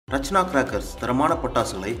Rachna crackers தரமான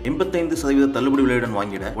பட்டாசுகளை 85% தள்ளுபடி விலையுடன்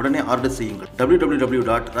வாங்கிட உடனே ஆர்டர் செய்யுங்கள்.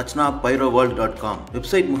 www.rachnapyroworld.com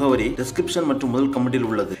வெப்சைட் முகவரி டிஸ்கிரிப்ஷன் மற்றும் முதல் கமெண்டில்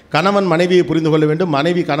உள்ளது. கணவன் மனைவியை புரிந்து கொள்ள வேண்டும்,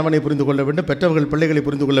 மனைவி கணவனை புரிந்து கொள்ள வேண்டும், பெற்றவர்கள் பிள்ளைகளை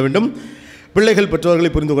புரிந்து கொள்ள வேண்டும், பிள்ளைகள்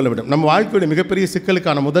பெற்றோர்களை புரிந்து கொள்ள வேண்டும். நம்ம வாழ்க்கையுடைய மிகப்பெரிய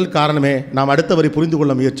சிக்கலுக்கான முதல் காரணமே நாம் அடுத்தவரை புரிந்து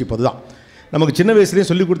கொள்ள முயற்சிப்பது தான். நமக்கு சின்ன வயசுலேயே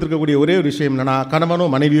சொல்லிக் கொடுத்துருக்கக்கூடிய ஒரே ஒரு விஷயம் என்னென்னா, கணவனோ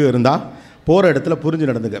மனைவியோ இருந்தால் போகிற இடத்துல புரிஞ்சு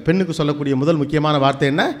நடந்துங்க. பெண்ணுக்கு சொல்லக்கூடிய முதல் முக்கியமான வார்த்தை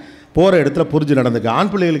என்ன? போகிற இடத்துல புரிஞ்சு நடந்துங்க. ஆண்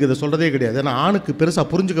பிள்ளைகளுக்கு இதை சொல்கிறதே கிடையாது. ஏன்னா ஆணுக்கு பெருசாக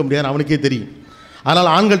புரிஞ்சுக்க முடியாது, அவனுக்கே தெரியும். அதனால்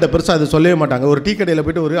ஆண்கள்கிட்ட பெருசாக அதை சொல்லவே மாட்டாங்க. ஒரு டீ கடையில்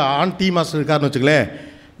போய்ட்டு ஒரு ஆண் டீ மாஸ்டர் இருக்காருன்னு வச்சுங்களேன்,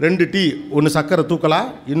 2 டீ, ஒன்று சக்கரை தூக்கலாம்,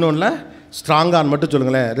 இன்னொன்றில் ஸ்ட்ராங்கான்னு மட்டும்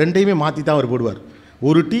சொல்லுங்களேன், ரெண்டையுமே மாற்றி தான் அவர் போடுவார்.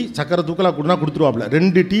 ஒரு டீ சக்கரை தூக்கலாக கொடுனா கொடுத்துருவாப்புல,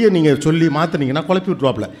 2 டீயை நீங்கள் சொல்லி மாற்றினீங்கன்னா குழப்பி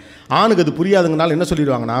விட்டுருவாப்புல. ஆணுக்கு அது புரியாதுங்கனால என்ன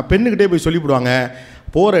சொல்லிடுவாங்கன்னா, பெண்ணுக்கிட்டே போய் சொல்லிவிடுவாங்க,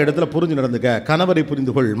 போகிற இடத்துல புரிஞ்சு நடந்துக்க, கணவரை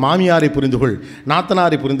புரிந்துகொள், மாமியாரை புரிந்துகொள்,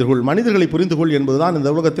 நாத்தனாரை புரிந்துகொள், மனிதர்களை புரிந்துகொள் என்பதுதான் இந்த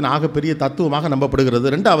உலகத்தின் ஆகப்பெரிய தத்துவமாக நம்பப்படுகிறது.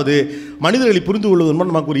 2வது, மனிதர்களை புரிந்து கொள்வது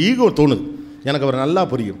மூலம் நமக்கு ஒரு ஈகோ தோணுது, எனக்கு அவர் நல்லா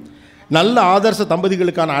புரியும். நல்ல ஆதர்ச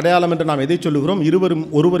தம்பதிகளுக்கான அடையாளம் என்று நாம் எதை சொல்லுகிறோம்? இருவரும்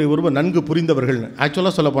ஒருவரை ஒருவர் நன்கு புரிந்தவர்கள்.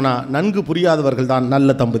 ஆக்சுவலாக சொல்லப்போனால் நன்கு புரியாதவர்கள் தான் நல்ல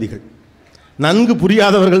தம்பதிகள். நன்கு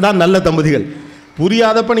புரியாதவர்கள் தான் நல்ல தம்பதிகள்.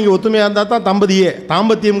 புரியாதப்ப நீங்கள் ஒத்துமையாக இருந்தால் தான் தம்பதியே.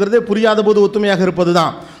 தாம்பத்தியம்ங்கிறதே புரியாத போது ஒத்துமையாக இருப்பது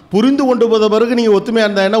தான். புரிந்து கொண்டு போத பிறகு நீங்கள் ஒத்துமையாக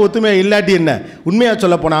இருந்தால் என்ன, ஒத்துமையாக இல்லாட்டி என்ன? உண்மையாக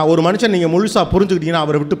சொல்லப்போனால் ஒரு மனுஷன் நீங்கள் முழுசாக புரிஞ்சுக்கிட்டீங்கன்னா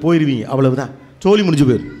அவரை விட்டு போயிடுவீங்க, அவ்வளவுதான், சோழி முடிஞ்சு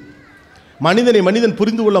போயிடும். மனிதனை மனிதன்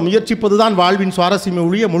புரிந்து கொள்ள முயற்சிப்பது தான் வாழ்வின் சுவாரஸ்யமே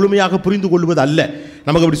ஒழிய முழுமையாக புரிந்து கொள்வது அல்ல.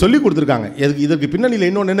 நமக்கு அப்படி சொல்லி கொடுத்துருக்காங்க. இதற்கு பின்னணியில்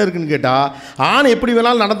இன்னொன்று என்ன இருக்குன்னு கேட்டால், ஆண் எப்படி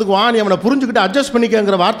வேணாலும் நடந்துக்குவான், நீ அவனை புரிஞ்சுக்கிட்டு அட்ஜஸ்ட்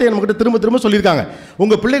பண்ணிக்கங்கிற வார்த்தையை நம்மகிட்ட திரும்ப திரும்ப சொல்லியிருக்காங்க.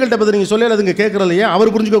 உங்கள் பிள்ளைகள்கிட்ட பற்றி நீங்கள் சொல்லல, அதுங்க கேட்குறலையே,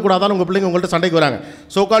 அவர் புரிஞ்சுக்க கூடாதான் உங்கள் பிள்ளைங்க உங்கள்கிட்ட சண்டைக்கு வராங்க.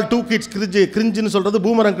 ஸோ கால் 2 kids கிரிஞ்சுன்னு சொல்கிறது,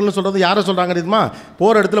 பூமர் அங்கிள்னு சொல்கிறது யாரை சொல்கிறாங்க தெரியுமா?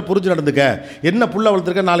 போகிற இடத்துல புரிஞ்சு நடந்துக்க, என்ன புள்ள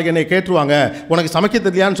வளர்த்துருக்க, நாளைக்கு என்னை கேட்டுருவாங்க, உனக்கு சமைக்க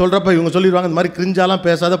தெரியலையான்னு சொல்கிறப்ப இவங்க சொல்லிடுவாங்க, இந்த மாதிரி கிரிஞ்சாலாம்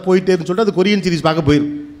பேசாத போயிட்டேன்னு சொல்லிட்டு அது கொரியன் சீரிஸ் பார்க்க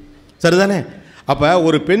போயிடும். சரிதானே? அப்போ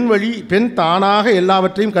ஒரு பெண் தானாக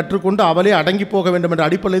எல்லாவற்றையும் கற்றுக்கொண்டு அவளே அடங்கி போக வேண்டும் என்ற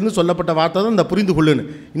அடிப்படையிலிருந்து சொல்லப்பட்ட வார்த்தை தான் இந்த புரிந்து கொள்ளுன்னு.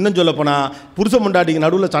 இன்னும் சொல்லப்போனால் புருஷ முண்டாட்டிக்கு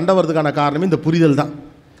நடுவில் சண்டை வர்றதுக்கான காரணமே இந்த புரிதல் தான்.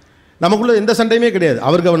 நமக்குள்ளே எந்த சண்டையுமே கிடையாது.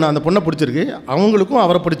 அவருக்கு அந்த பொண்ணை பிடிச்சிருக்கு, அவங்களுக்கும்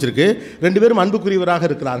அவரை பிடிச்சிருக்கு, 2 பேரும் அன்புக்குரியவராக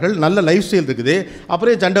இருக்கிறார்கள், நல்ல லைஃப் ஸ்டைல் இருக்குது,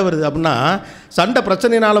 அப்புறம் சண்டை வருது அப்படின்னா சண்டை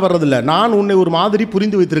பிரச்சனையினால் வர்றதில்லை. நான் உன்னை ஒரு மாதிரி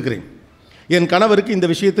புரிந்து வைத்திருக்கிறேன். என் கணவருக்கு இந்த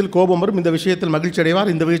விஷயத்தில் கோபம் வரும், இந்த விஷயத்தில் மகிழ்ச்சி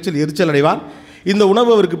அடைவார், இந்த விஷயத்தில் எரிச்சல் அடைவார், இந்த உணவு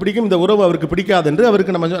அவருக்கு பிடிக்கும், இந்த உறவு அவருக்கு பிடிக்காது என்று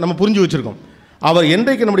அவருக்கு நம்ம புரிஞ்சு வச்சுருக்கோம். அவர்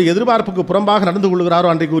என்றைக்கு நம்முடைய எதிர்பார்ப்புக்கு புறம்பாக நடந்து கொள்கிறாரோ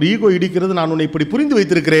அன்றைக்கு ஒரு ஈகோ இடிக்கிறது. நான் உன்னை இப்படி புரிந்து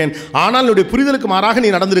வைத்திருக்கிறேன், ஆனால் என்னுடைய புரிதலுக்கு மாறாக நீ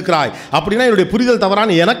நடந்திருக்கிறாய் அப்படின்னா என்னுடைய புரிதல்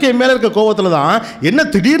தவறான, எனக்கு என் மேலே இருக்க கோபத்தில் தான் என்ன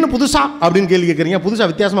திடீர்னு புதுசா அப்படின்னு கேள்வி கேட்குறீங்க. புதுசாக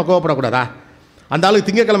வித்தியாசமாக கோவப்படக்கூடாதா? அந்த ஆளுக்கு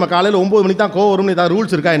திங்கக்கிழமை காலையில் 9 மணிக்கு தான் கோவம் வரும்னு ஏதாவது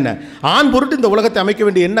ரூல்ஸ் இருக்கா என்ன? ஆண் பொருட்டு இந்த உலகத்தை அமைக்க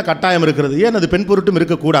வேண்டிய என்ன கட்டாயம் இருக்கிறது? ஏன் அது பெண் பொருட்டும்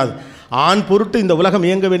இருக்கக்கூடாது? ஆண் பொருட்டு இந்த உலகம்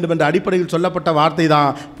இயங்க வேண்டும் என்ற அடிப்படையில் சொல்லப்பட்ட வார்த்தை தான்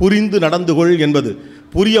புரிந்து நடந்து கொள் என்பது.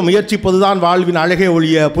 புரிய முயற்சிப்பது தான் வாழ்வின் அழகே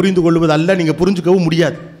ஒழிய புரிந்து கொள்வது அல்ல. நீங்கள் புரிஞ்சுக்கவும்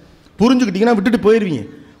முடியாது. புரிஞ்சுக்கிட்டீங்கன்னா விட்டுட்டு போயிடுவீங்க.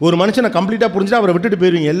 ஒரு மனுஷனை கம்ப்ளீட்டாக புரிஞ்சுட்டு அவரை விட்டுட்டு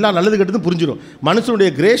போயிடுவீங்க. எல்லாம் நல்லது கெட்டதும் புரிஞ்சிடும். மனுஷனுடைய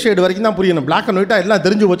கிரே ஷேடு வரைக்கும் தான் புரியணும். பிளாக் அண்ட் ஒயிட்டாக எல்லாம்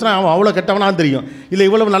தெரிஞ்சு போச்சுன்னா அவன் அவ்வளோ கெட்டவனாக தெரியும். இல்லை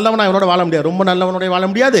இவ்வளவு நல்லவனா இவனோட வாழ முடியாது, ரொம்ப நல்லவனோட வாழ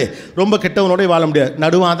முடியாது, ரொம்ப கெட்டவனோட வாழ முடியாது.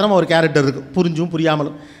 நடுவாந்திரமாக ஒரு கேரக்டர் இருக்குது, புரிஞ்சும்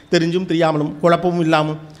புரியாமலும், தெரிஞ்சும் தெரியாமலும், குழப்பமும்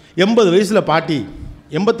இல்லாமல். 80 வயசில் பாட்டி,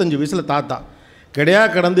 85 வயசில் தாத்தா கிடையா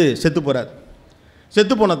கடந்து செத்து போகிறார்.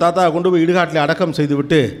 செத்து போன தாத்தா கொண்டு போய் இடுகாட்டில் அடக்கம் செய்து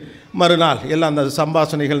விட்டு மறுநாள் எல்லாம் அந்த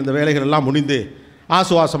சம்பாஷணைகள் இந்த வேலைகள் எல்லாம் முடிந்து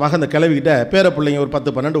ஆசுவாசமாக அந்த கிளவிக்கிட்ட பேர பிள்ளைங்க ஒரு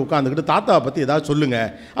 10-12 உட்காந்துக்கிட்டு தாத்தாவை பற்றி ஏதாவது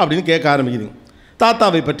சொல்லுங்கள் அப்படின்னு கேட்க ஆரம்பிக்குதுங்க.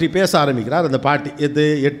 தாத்தாவை பற்றி பேச ஆரம்பிக்கிறார் அந்த பாட்டி.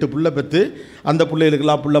 8 புள்ள பெற்று அந்த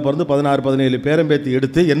பிள்ளைகளுக்கெல்லாம் புள்ள பிறந்து 16-17 பேரம்பேத்தி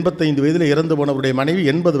எடுத்து 85 வயதில் இறந்து போனவருடைய மனைவி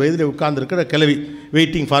 80 வயதில் உட்கார்ந்துருக்கிற கிளவி,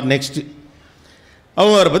 வெயிட்டிங் ஃபார் நெக்ஸ்ட்டு.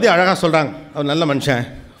 அவங்க அவரை பற்றி அழகாக சொல்கிறாங்க. அவர் நல்ல மனுஷன்,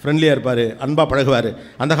 ஃப்ரெண்ட்லியாக இருப்பார், அன்பாக பழகுவார்,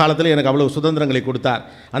 அந்த காலத்தில் எனக்கு அவ்வளோ சுதந்திரங்களை கொடுத்தார்,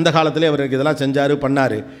 அந்த காலத்தில் அவர் எனக்கு இதெல்லாம் செஞ்சார்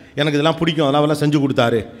பண்ணார், எனக்கு இதெல்லாம் பிடிக்கும், அதெல்லாம் செஞ்சு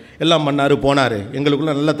கொடுத்தாரு, எல்லாம் பண்ணார் போனார்,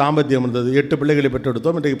 எங்களுக்குள்ள நல்ல தாம்பத்தியம் இருந்தது, 8 பிள்ளைகளை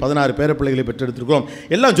பெற்றெடுத்தோம், இன்றைக்கு 16 பேர பிள்ளைகளை பெற்றெடுத்துருக்கோம்,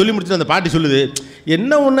 எல்லாம் சொல்லி முடிச்சுட்டு அந்த பாட்டி சொல்லுது,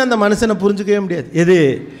 என்ன ஒன்று அந்த மனுஷனை புரிஞ்சிக்கவே முடியாது. எது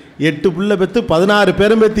 8 பிள்ளை பெற்று 16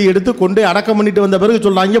 பேரம்பேத்தி எடுத்து கொண்டு அடக்கம் பண்ணிட்டு வந்த பிறகு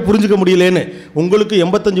சொல்கிறாங்க புரிஞ்சிக்க முடியலேன்னு. உங்களுக்கு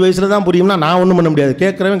 85 வயசில் தான் புரியும்னா நான் ஒன்றும் பண்ண முடியாது.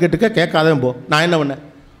 கேட்குறவன் கேட்டுக்க, கேட்காதவன் போ. நான் என்ன பண்ணேன்?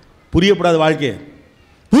 புரியப்படாத வாழ்க்கையை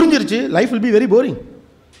புரிஞ்சிருச்சு. Life will be very boring.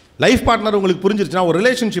 Life partner உங்களுக்கு புரிஞ்சிருச்சுன்னா, ஒரு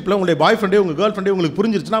ரிலேஷன்ஷிப்பில் உங்களுடைய பாய் ஃப்ரெண்டே உங்கள் கேர்ள் ஃப்ரெண்டே உங்களுக்கு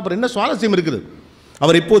புரிஞ்சிருச்சுன்னா அப்புறம் என்ன சுவாரஸ்யம் இருக்குது?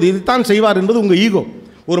 அவர் இப்போது இதுதான் செய்வார் என்பது உங்கள் ஈகோ.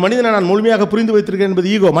 ஒரு மனிதனை நான் முழுமையாக புரிந்து வைத்திருக்கேன் என்பது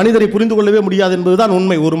ஈகோ. மனிதரை புரிந்து கொள்ளவே முடியாது என்பதுதான்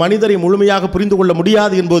உண்மை. ஒரு மனிதரை முழுமையாக புரிந்து கொள்ள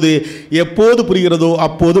முடியாது என்பது எப்போது புரிகிறதோ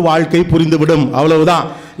அப்போது வாழ்க்கை புரிந்துவிடும். அவ்வளவுதான்.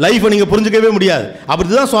 லைஃப்பை நீங்கள் புரிஞ்சிக்கவே முடியாது.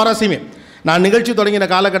 அப்படிதான் சுவாரஸ்யமே. நான் நிகழ்ச்சி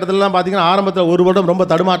தொடங்கின காலகட்டத்திலலாம் பார்த்தீங்கன்னா ஆரம்பத்தில் 1 வருடம் ரொம்ப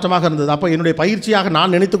தடுமாற்றமாக இருந்தது. அப்போ என்னுடைய பயிற்சியாக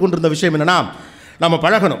நான் நினைத்து கொண்டிருந்த விஷயம் என்னென்னா, நம்ம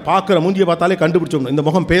பழகணும். பார்க்குற மூஞ்சியை பார்த்தாலே கண்டுபிடிச்சோம், இந்த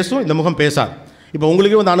முகம் பேசும், இந்த முகம் பேசாது. இப்போ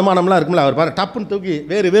உங்களுக்கே வந்து அனுமானம்லாம் இருக்கும்ல, அவர் பாரு டப்புன்னு தூக்கி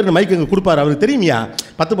வேறு மைக் இங்கே கொடுப்பாரு, அவருக்கு தெரியுமியா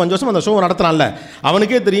 10-15 வருஷம் அந்த ஷோ நடத்துறான்ல,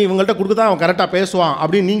 அவனுக்கே தெரியும் இவங்கள்ட்ட கொடுக்க அவன் கரெக்டாக பேசுவான்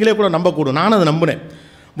அப்படின்னு நீங்களே கூட நம்பக்கூடும். நானும் அதை நம்பினேன்.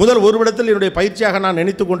 முதல் ஒரு இடத்தில் என்னுடைய பயிற்சியாக நான்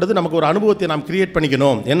நினைத்து கொண்டது, நமக்கு ஒரு அனுபவத்தை நாம் கிரியேட்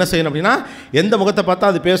பண்ணிக்கணும். என்ன செய்யணும் அப்படின்னா, எந்த முகத்தை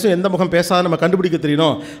பார்த்தா அது பேசும், எந்த முகம் பேசாத நம்ம கண்டுபிடிக்க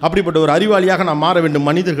தெரியணும். அப்படிப்பட்ட ஒரு அறிவாளியாக நாம் மாற வேண்டும்,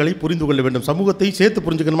 மனிதர்களை புரிந்து கொள்ள வேண்டும், சமூகத்தை சேர்த்து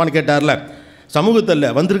புரிஞ்சுக்கணுமான்னு கேட்டார்ல. சமூகத்தில்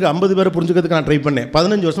வந்திருக்க 50 பேரை புரிஞ்சுக்கிறதுக்கு நான் ட்ரை பண்ணேன்.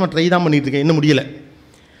 15 வருஷமாக ட்ரை தான் பண்ணிட்டு இருக்கேன், இன்னும் முடியலை.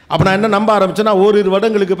 அப்போ நான் என்ன நம்ப ஆரம்பிச்சேன்னா, ஓரிரு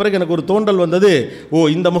வருடங்களுக்கு பிறகு எனக்கு ஒரு தோன்றல் வந்தது,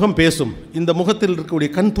 இந்த முகம் பேசும், இந்த முகத்தில் இருக்கக்கூடிய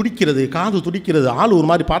கண் துடிக்கிறது, காது துடிக்கிறது, ஆள் ஒரு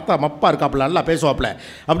மாதிரி பார்த்தா மப்பா இருக்காப்புல, நல்லா பேசுவாப்புல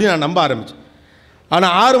அப்படின்னு நான் நம்ப ஆரம்பித்தேன்.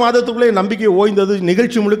 ஆனால் 6 மாதத்துக்குள்ளே நம்பிக்கை ஓய்ந்தது.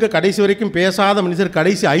 நிகழ்ச்சி முழுக்க கடைசி வரைக்கும் பேசாத மனுஷர்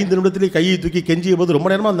கடைசி 5 நிமிடத்துலேயே கையை தூக்கி கெஞ்சிய போது ரொம்ப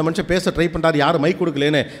நேரமாக அந்த மனுஷன் பேச ட்ரை பண்ணுறாரு, யாரும் மைக்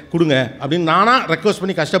கொடுக்கலேன்னு கொடுங்க அப்படின்னு நானாக ரெக்வஸ்ட்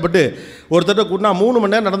பண்ணி கஷ்டப்பட்டு ஒருத்தட்ட கூட்டினா 3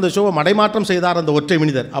 மணி நேரம் நடந்த ஷோவை மடைமாற்றம் செய்தார் அந்த ஒற்றை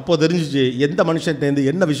மனிதர். அப்போது தெரிஞ்சிச்சு எந்த மனுஷன்லேருந்து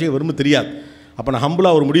என்ன விஷயம் வரும்னு தெரியாது. அப்போ நான்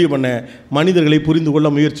ஹம்பிளாக ஒரு முடிவு பண்ணேன், மனிதர்களை புரிந்து கொள்ள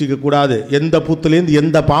முயற்சிக்கக்கூடாது. எந்த பூத்துலேருந்து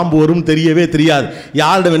எந்த பாம்பு வரும்னு தெரியவே தெரியாது,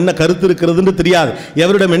 யாரிடம் என்ன கருத்து இருக்கிறதுன்னு தெரியாது,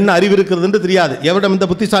 எவரிடம் என்ன அறிவு இருக்கிறதுன்னு தெரியாது, எவரிடம் எந்த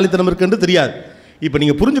புத்திசாலித்தனம் இருக்குன்னு தெரியாது. இப்போ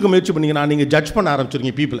நீங்கள் புரிஞ்சுக்க முயற்சி பண்ணிங்கன்னா நீங்கள் ஜட்ஜ் பண்ண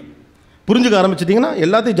ஆரம்பிச்சிருங்க. பீப்புளை புரிஞ்சுக்க ஆரம்பிச்சிட்டிங்கன்னா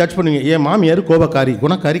எல்லாத்தையும் ஜட்ஜ் பண்ணுவீங்க. என் மாமியார் கோபக்காரி,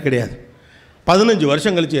 குணக்காரி கிடையாது. 15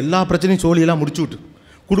 வருஷம் கழிச்சு எல்லா பிரச்சனையும் சோழியெல்லாம் முடிச்சு விட்டு,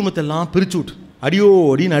 குடும்பத்தெல்லாம் பிரித்து விட்டு, அடியோ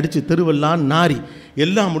அடின்னு அடித்து தெருவெல்லாம் நாரி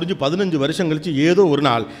எல்லாம் முடிஞ்சு 15 வருஷம் கழிச்சு ஏதோ ஒரு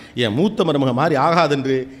நாள் என் மூத்த மருமக மாதிரி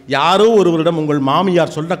ஆகாதென்று யாரோ ஒருவரிடம் உங்கள்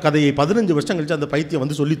மாமியார் சொல்ல கதையை 15 வருஷம் கழிச்சு அந்த பைத்தியம்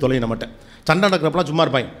வந்து சொல்லி தொலைய நம்மட்ட. சண்டை நடக்கிறப்பெல்லாம் சும்மா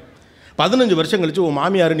இருப்பாங்க. 15 வருஷம் கழிச்சு உன்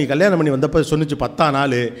மாமியார் நீ கல்யாணம் பண்ணி வந்தப்போ சொன்னிச்சு 10ஆம்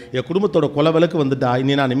நாள் என் குடும்பத்தோட கொலை விளக்கு வந்துட்டா,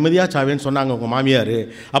 இனி நான் நிம்மதியாக சாவேன்னு சொன்னாங்க உங்கள் மாமியார்.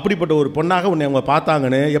 அப்படிப்பட்ட ஒரு பொண்ணாக உன்னை அவங்க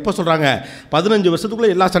பார்த்தாங்கன்னு எப்போ சொல்கிறாங்க? 15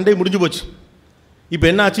 வருஷத்துக்குள்ளே எல்லா சண்டையும் முடிஞ்சு போச்சு. இப்போ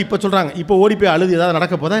என்ன ஆச்சு? இப்போ சொல்கிறாங்க. இப்போ ஓடி போய் அழுது ஏதாவது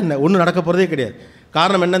நடக்க போதா என்ன? ஒன்றும் நடக்க போகிறதே கிடையாது.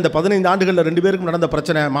 காரணம் என்ன? இந்த 15 ஆண்டுகளில் 2 பேருக்கும் நடந்த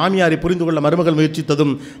பிரச்சனை, மாமியாரை புரிந்து கொள்ள மருமகள்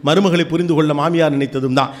முயற்சித்ததும் மருமகளை புரிந்து கொள்ள மாமியார்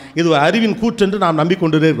நினைத்ததும் தான். இது ஒரு அறிவின் கூற்றென்று நாம்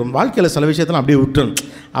நம்பிக்கொண்டே இருக்கிறோம். வாழ்க்கையில் சில விஷயத்தில் அப்படியே விட்டுறணும்.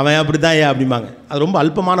 அவன் அப்படி தான் ஏன் அப்படிம்பாங்க. அது ரொம்ப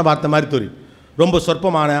அல்பமான வார்த்தை மாதிரி தோணும், ரொம்ப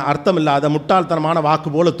சொற்பமான அர்த்தம் இல்லாத முட்டாள்தனமான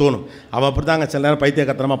வாக்கு போல் தோணும். அவன் அப்படி தாங்க சில நேரம்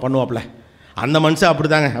பைத்தியக்காரத்தனமாக பண்ணுவாப்புல, அந்த மனுஷன் அப்படி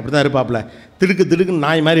தான் இருப்பாப்புல, திடுக்குன்னு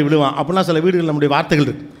நாய் மாதிரி விழுவான். அப்படிலாம் சில வீடுகளில் நம்முடைய வார்த்தைகள்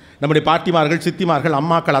இருக்குது. நம்முடைய பாட்டிமார்கள், சித்திமார்கள்,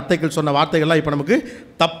 அம்மாக்கள், அத்தைகள் சொன்ன வார்த்தைகள்லாம் இப்போ நமக்கு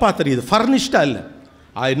தப்பாக தெரியுது. ஃபர்னிஷ்டாக இல்லை,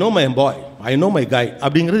 I know my boy, I know my காய்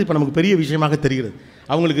அப்படிங்கிறது இப்போ நமக்கு பெரிய விஷயமாக தெரிகிறது.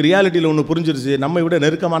 அவங்களுக்கு ரியாலிட்டியில் ஒன்று புரிஞ்சிருச்சு. நம்மை விட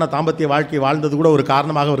நெருக்கமான தாம்பத்திய வாழ்க்கை வாழ்ந்தது கூட ஒரு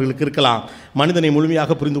காரணமாக அவர்களுக்கு இருக்கலாம். மனிதனை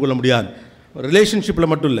முழுமையாக புரிந்து கொள்ள முடியாது. ரிலேஷன்ஷிப்பில்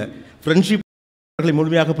மட்டும் இல்லை, ஃப்ரெண்ட்ஷிப்களை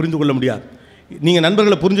முழுமையாக புரிந்து கொள்ள முடியாது. நீங்கள்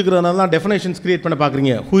நண்பர்களை புரிஞ்சுக்கிறதுனால தான் டெஃபினேஷன்ஸ் கிரியேட் பண்ண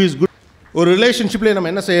பார்க்குறீங்க. Who is good? ஒரு ரிலேஷன்ஷிப்லேயே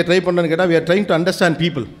நம்ம என்ன செய்ய ட்ரை பண்ணுறோன்னு கேட்டால், we are trying to understand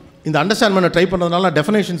people. இந்த அண்டர்ஸ்டாண்ட் பண்ண ட்ரை பண்ணுறதுனால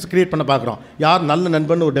டெஃபினேஷன்ஸ் கிரியேட் பண்ண பார்க்குறோம். யார் நல்ல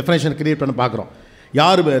நண்பன் ஒரு டெஃபினேஷன் கிரியேட் பண்ண பார்க்குறோம்.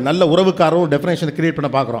 யார் நல்ல உறவுக்காரரும் ஒரு டெஃபினேஷன் கிரியேட் பண்ண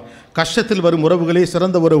பார்க்குறோம். கஷ்டத்தில் வரும் உறவுகளே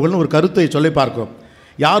சிறந்த உறவுகள்னு ஒரு கருத்தை சொல்லி பார்க்குறோம்.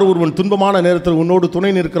 யார் ஒருவன் துன்பமான நேரத்தில் உன்னோடு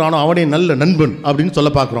துணை நிற்கிறானோ அவனே நல்ல நண்பன் அப்படின்னு சொல்ல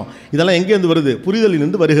பார்க்குறோம். இதெல்லாம் எங்கேருந்து வருது?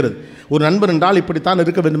 புரிதலிலிருந்து வருகிறது. ஒரு நண்பன் என்றால் இப்படித்தான்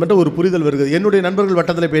இருக்க வேண்டும் என்ற ஒரு புரிதல் வருகிறது. என்னுடைய நண்பர்கள்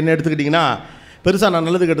வட்டத்தில் இப்போ என்ன எடுத்துக்கிட்டிங்கன்னா, பெருசாக நான்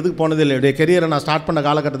நல்லது கெட்டதுக்கு போனதே இல்லை. என்னுடைய கெரியரை நான் ஸ்டார்ட் பண்ண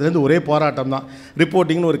காலகட்டத்திலேருந்து ஒரே போராட்டம் தான்.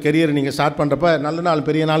 ரிப்போர்ட்டிங்னு ஒரு கெரியர் நீங்கள் ஸ்டார்ட் பண்ணுறப்ப நல்ல நாள்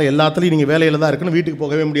பெரிய நாள் எல்லாத்துலேயும் நீங்கள் வேலையில் தான் இருக்கணும், வீட்டுக்கு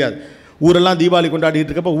போகவே முடியாது. ஊரெல்லாம் தீபாவளி கொண்டாடிட்டு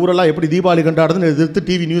இருக்கப்போ ஊரெல்லாம் எப்படி தீபாவளி கொண்டாடுறதுன்னு எதிர்த்து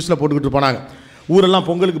டிவி நியூஸில் போட்டுக்கிட்டு போனாங்க. ஊரெல்லாம்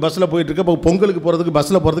பொங்கலுக்கு பஸ்ஸில் போயிட்டு இருக்கப்போ பொங்கலுக்கு போகிறதுக்கு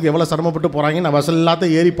பஸ்ஸில் போகிறதுக்கு எவ்வளோ சிரமப்பட்டு போகிறாங்க. நான் பஸ்ஸில்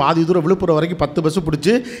எல்லாத்தையும் ஏறி பாதி தூரம் விழுப்புரம் வரைக்கும் 10 பஸ்ஸு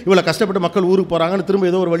பிடிச்சி இவ்வளோ கஷ்டப்பட்டு மக்கள் ஊருக்கு போகிறாங்கன்னு திரும்ப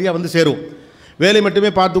ஏதோ ஒரு வழியாக வந்து சேரும். வேலை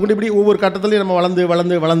மட்டுமே பார்த்துக்கொண்டு இப்படி ஒவ்வொரு கட்டத்துலையும்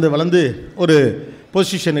நம்ம வளர்ந்து ஒரு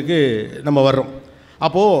பொசிஷனுக்கு நம்ம வர்றோம்.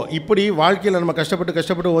 அப்போது இப்படி வாழ்க்கையில் நம்ம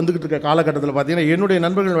கஷ்டப்பட்டு வந்துக்கிட்டு இருக்க காலகட்டத்தில் பார்த்திங்கன்னா, என்னுடைய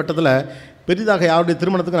நண்பர்கள் வட்டத்தில் பெரிதாக யாருடைய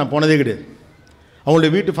திருமணத்துக்கு நான் போனதே கிடையாது.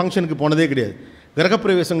 அவங்களுடைய வீட்டு ஃபங்க்ஷனுக்கு போனதே கிடையாது.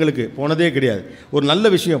 கிரகப்பிரவேசங்களுக்கு போனதே கிடையாது. ஒரு நல்ல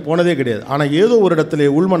விஷயம் போனதே கிடையாது. ஆனால் ஏதோ ஒரு இடத்துல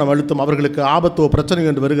உள்மனம் அழுத்தம், அவர்களுக்கு ஆபத்தோ பிரச்சனை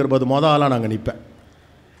என்று வருகிற போது ஆளாக நாங்கள் நிற்பேன்.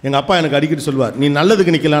 எங்கள் அப்பா எனக்கு அடிக்கடி சொல்வார், நீ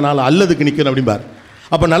நல்லதுக்கு நிற்கலானாலும் அல்லதுக்கு நிற்கணும் அப்படிம்பார்.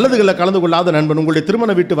 அப்போ நல்லதுகளில் கலந்து கொள்ளாத நண்பன், உங்களுடைய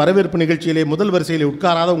திருமண வீட்டு வரவேற்பு நிகழ்ச்சியிலே முதல் வரிசையில்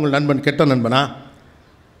உட்காராத உங்கள் நண்பன் கெட்ட நண்பனா?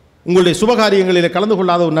 உங்களுடைய சுபகாரியங்களில் கலந்து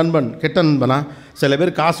கொள்ளாத ஒரு நண்பன் கெட்ட நண்பனா? சில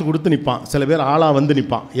பேர் காசு கொடுத்து நிற்பான், சில பேர் ஆளாக வந்து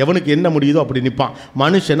நிற்பான். எவனுக்கு என்ன முடியுதோ அப்படி நிற்பான்.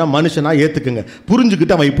 மனுஷனாக ஏற்றுக்குங்க,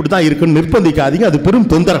 புரிஞ்சுக்கிட்டு அவன் இப்படி தான் இருக்குன்னு நிர்பந்திக்காதீங்க, அது பெரும்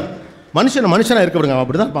தொந்தரம். மனுஷனாக இருக்க விடுங்க. அவன்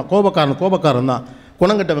அப்படி தான் இருப்பான். கோபக்காரன் தான்,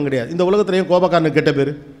 குணங்கெட்டவன் கிடையாது. இந்த உலகத்துலேயும் கோபக்காரனுக்கு கெட்ட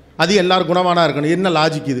பேர். அது எல்லாரும் குணமானா இருக்கணும். என்ன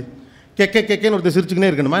லாஜிக் இது? கெக்கேன்னு ஒருத்தர்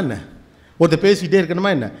சிரிச்சுக்கினே இருக்கணுமா என்ன? ஒருத்தர் பேசிக்கிட்டே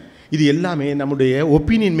இருக்கணுமா என்ன? இது எல்லாமே நம்முடைய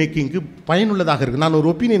ஒப்பீனியன் மேக்கிங்க்கு பயனுள்ளதாக இருக்குது. நான் ஒரு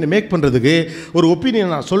ஒப்பீனியனை மேக் பண்ணுறதுக்கு, ஒரு ஒப்பீனியனை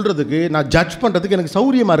நான் சொல்கிறதுக்கு, நான் ஜட்ஜ் பண்ணுறதுக்கு எனக்கு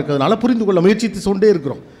சௌரியமாக இருக்கிறதுனால புரிந்து கொள்ள முயற்சித்து கொண்டே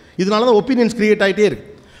இருக்கிறோம். இதனால தான் ஒப்பீனியன்ஸ் கிரியேட் ஆகிட்டே இருக்குது.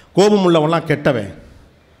 கோபம் உள்ளவன்லாம் கெட்டவன்,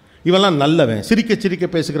 இவன்லாம் நல்லவன், சிரிக்க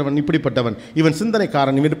பேசுகிறவன் இப்படிப்பட்டவன், இவன்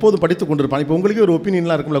சிந்தனைக்காரன், இவன் எப்போதும் படித்து கொண்டிருப்பான். இப்போ உங்களுக்கே ஒரு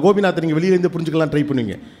ஒப்பீனியன்லாம் இருக்கும்ல. கோபிநாத் நீங்கள் வெளியிலேருந்து புரிஞ்சுக்கலாம் ட்ரை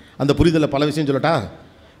பண்ணுவீங்க. அந்த புரிதலில் பல விஷயம் சொல்லட்டா?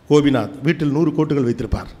 கோபிநாத் வீட்டில் 100 கோட்டுகள்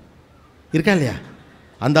வைத்திருப்பார். இருக்கா இல்லையா?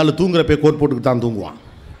 அந்த ஆள் தூங்குறப்பே கோட் போட்டுக்கு தான் தூங்குவான்.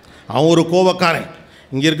 அவன் ஒரு கோவக்காரன்.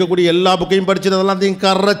 இங்கே இருக்கக்கூடிய எல்லா புக்கையும் படித்தது அதெல்லாம்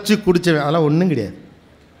கரைச்சி குடித்தவன். அதெல்லாம் ஒன்றும் கிடையாது.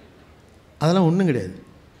 அதெல்லாம் ஒன்றும் கிடையாது.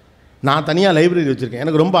 நான் தனியாக லைப்ரரி வச்சுருக்கேன்.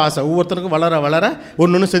 எனக்கு ரொம்ப ஆசை. ஒவ்வொருத்தருக்கும் வளர வளர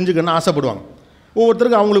ஒன்று ஒன்று செஞ்சுக்கணும்னு ஆசைப்படுவாங்க.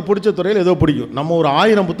 ஒவ்வொருத்தருக்கும் அவங்களுக்கு பிடிச்ச துறையில் ஏதோ பிடிக்கும். நம்ம ஒரு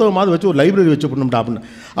 1000 புத்தகமாவது வச்சு ஒரு லைப்ரரி வச்சு பண்ணணும்டா அப்படின்னு.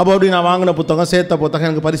 அப்போ அப்படி நான் வாங்கின புத்தகம், சேர்த்த புத்தகம்,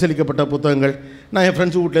 எனக்கு பரிசீலிக்கப்பட்ட புத்தகங்கள், நான் என்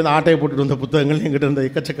ஃப்ரெண்ட்ஸ் வீட்டிலேருந்து ஆட்டையை போட்டுட்டு வந்த புத்தகங்கள், எங்கிட்ட இருந்த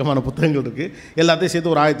எக்கச்சக்கமான புத்தகங்கள் இருக்குது. எல்லாத்தையும்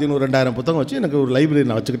சேர்த்து ஒரு 1500 2000 புத்தகம் வச்சு எனக்கு ஒரு லைப்ரரி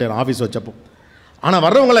நான் வச்சுக்கிட்டேன் ஆஃபீஸ் வச்சப்போ. ஆனால்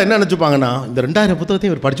வர்றவங்களாம் என்ன நினச்சிப்பாங்கன்னா, இந்த 2000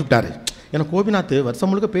 புத்தகத்தையும் இவர் படிச்சு விட்டார். ஏன்னா கோபிநாத்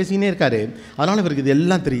வருஷம் முழுக்க பேசினே இருக்காரு, அதனால் இவருக்கு இது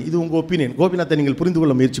எல்லாம் தெரியும். இது உங்கள் ஒப்பீனியன். கோபிநாத்தை நீங்கள் புரிந்து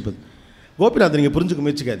கொள்ள முயற்சிப்பது. கோபிநாத்தை நீங்கள் புரிஞ்சுக்க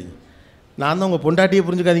முயற்சிக்காதீங்க. நான் தான் உங்கள் பொண்டாட்டியை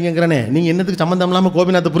புரிஞ்சுக்காதீங்கிறேனே. நீங்கள் என்னத்துக்கு சம்மந்தம் இல்லாமல்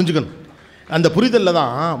கோபிநாத்தை புரிஞ்சுக்கணும். அந்த புரிதலில்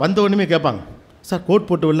தான் வந்த உடனே கேட்பாங்க, சார் கோட்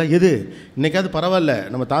போட்டு வரல எது இன்றைக்காவது பரவாயில்ல,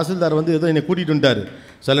 நம்ம தாசில்தார் வந்து ஏதோ என்னை கூட்டிகிட்டு வந்துட்டார்.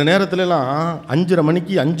 சில நேரத்துலலாம்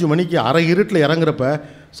 5:30 மணிக்கு அரை இருட்டில் இறங்குறப்ப,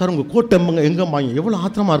 சார் உங்கள் கோட் எங்கே வாங்கி, எவ்வளோ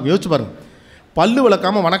ஆத்திரமாக இருக்கும் யோசிச்சு பாருங்கள். பல்லு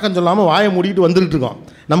விளக்காமல் வணக்கம் சொல்லாமல் வாயை மூடிட்டு வந்துட்டு இருக்கோம்.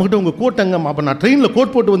 நம்மகிட்ட உங்கள் கோட் எங்கே? அப்போ நான் ட்ரெயினில்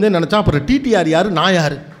கோட் போட்டு வந்தேன்னு நினச்சா அப்புறம் டிடிஆர் யார், நான்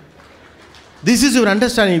யார்? This is your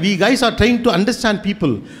understanding. We guys are trying to understand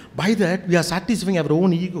people. By that, we are satisfying our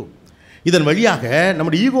own ego. இதன் வழியாக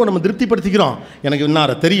நம்முடைய ஈகோ நம்ம திருப்திப்படுத்திக்கிறோம். எனக்கு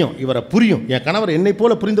இன்னாரை தெரியும், இவரை புரியும், என் கணவர் என்னை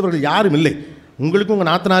போல புரிந்தவர்கள் யாரும் இல்லை. உங்களுக்கும் உங்கள்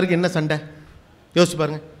நாத்தனாருக்கு என்ன சண்டை யோசிச்சு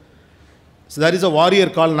பாருங்கள். there is a warrior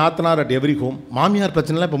called நாத்தனார் at every home. மாமியார்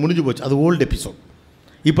பிரச்சனைலாம் இப்போ முடிஞ்சு போச்சு, அது ஓல்டு எபிசோட்.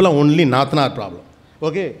 இப்போலாம் ஒன்லி நாத்தனார் ப்ராப்ளம்.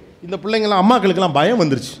 ஓகே, இந்த பிள்ளைங்களாம் அம்மாக்களுக்கெல்லாம் பயம்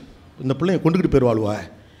வந்துருச்சு. இந்த பிள்ளைங்க கொண்டுக்கிட்டு போயிடுவாளுவா,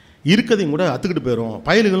 இருக்கதையும் கூட அத்துக்கிட்டு போயிடும்.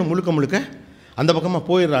 பயல்களும் முழுக்க முழுக்க அந்த பக்கமாக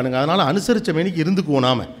போயிடுறானுங்க. அதனால் அனுசரித்த மேனிக்கு இருந்துக்குவோம்.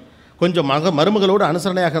 நாம் கொஞ்சம் மருமகளோடு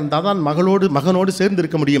அனுசரணையாக இருந்தால் தான் மகனோடு சேர்ந்து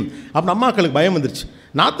இருக்க முடியும். அப்போ அம்மாக்களுக்கு பயம் வந்துருச்சு.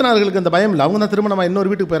 நாத்தனார்களுக்கு அந்த பயம் இல்லை. அவங்க தான் திரும்ப நம்ம இன்னொரு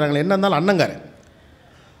வீட்டுக்கு போயிடறாங்களே, என்ன இருந்தாலும் அண்ணங்கார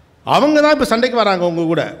அவங்க தான் இப்போ சண்டைக்கு வராங்க உங்கள்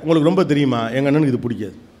கூட. உங்களுக்கு ரொம்ப தெரியுமா, எங்கள் அண்ணனுக்கு இது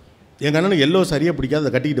பிடிக்காது, எங்கள் அண்ணனுக்கு எல்லோ சாரியே பிடிக்காது,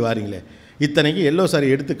 அதை கட்டிக்கிட்டு வாரீங்களே. இத்தனைக்கு எல்லோ சாரி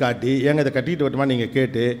எடுத்து காட்டி ஏங்க இதை கட்டிக்கிட்டு வரட்டுமா நீங்கள்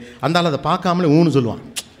கேட்டு அந்த ஆள் அதை பார்க்காமலே ஊன்னு சொல்லுவான்.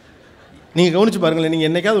 நீங்கள் கவனிச்சு பாருங்களேன். நீங்கள்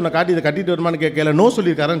என்னைக்காவது உன்னை காட்டி இதை கட்டிட்டு வருமானு கேட்கல, நோ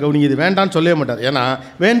சொல்லியிருக்காரன் கவனிங்க. இது வேண்டான்னு சொல்லவே மாட்டார். ஏன்னா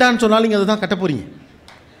வேண்டான்னு சொன்னாலும் நீங்கள் அதை தான் கட்ட போகிறீங்க.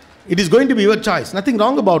 It is going to be your choice, nothing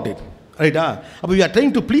wrong about it, ரைட்டா? அப்போ we are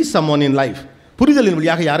trying to please some one in life. புரிதலின்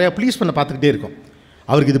வழியாக யாரையா ப்ளீஸ் பண்ண பார்த்துக்கிட்டே இருக்கும்.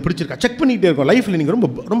 அவருக்கு இது பிடிச்சிருக்கா செக் பண்ணிக்கிட்டே இருக்கும். லைஃப்பில் நீங்கள்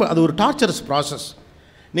ரொம்ப அது ஒரு டார்ச்சரஸ் ப்ராசஸ்.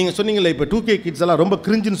 நீங்கள் சொன்னீங்களே இப்போ 2K கிட்ஸ் எல்லாம் ரொம்ப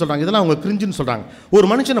கிரிஞ்சுன்னு சொல்கிறாங்க, இதெல்லாம் அவங்க கிரிஞ்சுன்னு சொல்கிறாங்க. ஒரு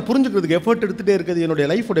மனுஷனை புரிஞ்சுக்கிறதுக்கு எஃபர்ட் எடுத்துகிட்டே இருக்குது. என்னுடைய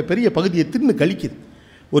லைஃபோட பெரிய பகுதியை தின்னு கழிக்குது.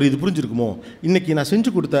 ஒரு இது புரிஞ்சிருக்குமோ, இன்றைக்கி நான் செஞ்சு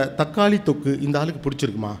கொடுத்த தக்காளி தொக்கு இந்த ஆளுக்கு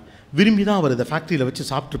பிடிச்சிருக்குமா, விரும்பி தான் அவர் இதை ஃபேக்ட்ரியில் வச்சு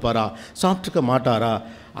சாப்பிட்ருப்பாரா, சாப்பிட்ருக்க மாட்டாரா,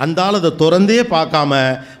 அந்த ஆள் அதை திறந்தே பார்க்காம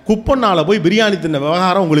குப்பனால் போய் பிரியாணி தின்ன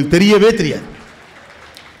விவகாரம் உங்களுக்கு தெரியவே தெரியாது.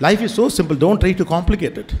 Life is so simple, don't try to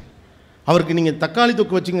complicate it. அவருக்கு நீங்கள் தக்காளி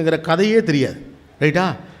தொக்கு வச்சுங்கிற கதையே தெரியாது, ரைட்டா?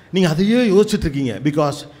 நீங்கள் அதையே யோசிச்சுட்ருக்கீங்க.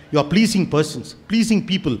 Because you are pleasing persons, pleasing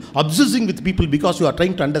people, அப்சஸிங் with people, because you are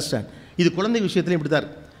trying to understand. இது குழந்தை விஷயத்துலையும் இப்படி தான்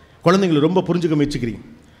இருக்குது. குழந்தைங்களை ரொம்ப புரிஞ்சுக்க முயற்சிக்கிறீங்க.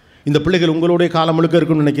 இந்த பிள்ளைகள் உங்களுடைய காலம் முழுக்க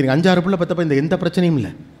இருக்குன்னு நினைக்கிறீங்க. 5-6 பிள்ளை பற்றப்ப இந்த எந்த பிரச்சனையும்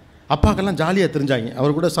இல்லை. அப்பாக்கெல்லாம் ஜாலியாக தெரிஞ்சாங்க.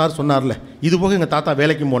 அவர் கூட சார் சொன்னார்ல, இது போக எங்கள் தாத்தா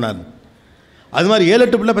வேலைக்கும் போனார். அது மாதிரி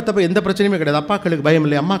 7-8 பிள்ளை பற்றப்ப எந்த பிரச்சனையுமே கிடையாது. அப்பாக்களுக்கு பயம்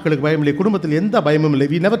இல்லை, அம்மாக்களுக்கு பயம் இல்லை, குடும்பத்தில் எந்த பயமும் இல்லை.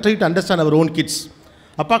 We never try to understand our own kids.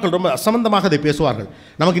 அப்பாக்கள் ரொம்ப அசம்பந்தமாக அதை பேசுவார்கள்.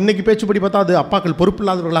 நமக்கு இன்றைக்கி பேச்சுப்படி பார்த்தா அது அப்பாக்கள்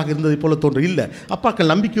பொறுப்பில்லாதவர்களாக இருந்ததை போல தோன்று. இல்லை,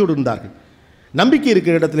 அப்பாக்கள் நம்பிக்கையோடு இருந்தார்கள். நம்பிக்கை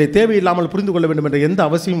இருக்கிற இடத்துல தேவையில்லாமல் புரிந்து கொள்ள வேண்டும் என்ற எந்த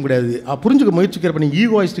அவசியமும் கிடையாது. புரிஞ்சுக்க முயற்சிக்கிறப்ப நீங்கள்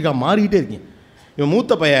ஈகோயிஸ்டிக்காக மாறிக்கிட்டே இருக்கீங்க. இவன்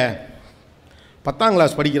மூத்த பையன் 10ஆம்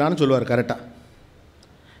கிளாஸ் படிக்கிறான்னு சொல்லுவார் கரெக்டாக.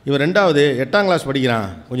 இவன் 2வது 8ஆம் கிளாஸ் படிக்கிறான்,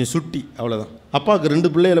 கொஞ்சம் சுட்டி, அவ்வளோதான். அப்பாவுக்கு 2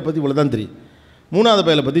 பிள்ளைகளை பற்றி இவ்வளோ தான் தெரியும். 3வது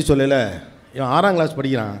பையனை பற்றி சொல்லலை. இவன் 6ஆம் கிளாஸ்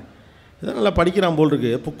படிக்கிறான், இதை நல்லா படிக்கிறான் போல்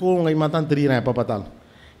இருக்குது, புக்குவம் கைமா தான் தெரிகிறான் எப்போ பார்த்தாலும்.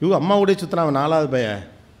 இவங்க அம்மாவோடய சுற்றுறான். அவன் 4வது பையன்,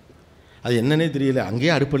 அது என்னன்னே தெரியல,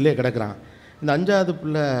 அங்கேயே அடுப்பிலே கிடக்கிறான். இந்த 5வது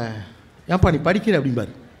பிள்ளை, ஏன்ப்பா நீ படிக்கிற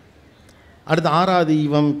அப்படிம்பார். அடுத்து 6வது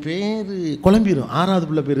இவன் பேர் குழம்பிடும். 6வது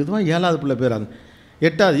பிள்ளை பேர் இதுவான், 7வது பிள்ளை பேர் அது.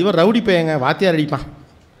 8வது இவன் ரவுடி பையங்க, வாத்தியார் அடிப்பான்.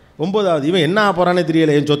 9வது இவன் என்ன போகிறானே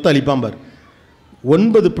தெரியல, என் சொத்தை அழிப்பான் பார்.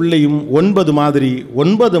 9 பிள்ளையும்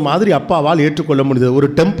 9 மாதிரி அப்பாவால் ஏற்றுக்கொள்ள முடியுது. ஒரு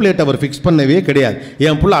டெம்ப்ளேட் அவர் ஃபிக்ஸ் பண்ணவே கிடையாது.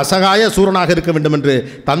 என் பிள்ளை அசகாய சூரனாக இருக்க வேண்டும் என்று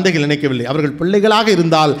தந்தைகள் நினைக்கவில்லை. அவர்கள் பிள்ளைகளாக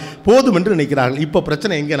இருந்தால் போதும் என்று நினைக்கிறார்கள். இப்போ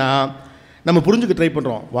பிரச்சனை எங்கன்னா, நம்ம புரிஞ்சுக்க ட்ரை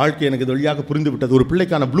பண்ணுறோம். வாழ்க்கை எனக்கு இது வழியாக புரிந்து விட்டது. ஒரு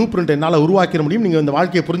பிள்ளைக்கான ப்ளூ பிரிண்ட் என்னால் உருவாக்கிற முடியும். நீங்கள் இந்த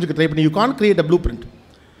வாழ்க்கையை புரிஞ்சுக்க ட்ரை பண்ணி, you Khan create a blue print.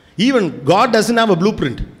 Even God doesn't have a blue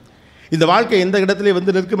print. இந்த வாழ்க்கை எந்த இடத்துல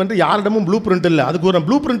வந்து நிற்கும் என்று யாரிடமும் ப்ளூ பிரிண்ட் இல்லை. அதுக்கு ஒரு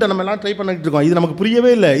ப்ளூ பிரிண்ட்டை நம்ம எல்லாம் ட்ரை பண்ணிட்டு இருக்கோம். இது நமக்கு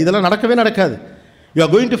புரியவே இல்லை, இதெல்லாம் நடக்கவே நடக்காது. You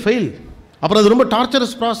are going to fail. அப்புறம் அது ரொம்ப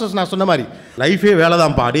டார்ச்சரஸ் ப்ராசஸ். நான் சொன்ன மாதிரி லைஃபே வேலை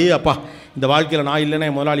தான்ப்பா. அடே அப்பா, இந்த வாழ்க்கையில் நான் இல்லைன்னா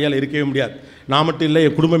என் முதலாளியால் இருக்கவே முடியாது. நான் மட்டும் இல்லை,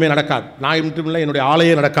 என் குடும்பமே நடக்காது. நான் மட்டும் இல்லை, என்னுடைய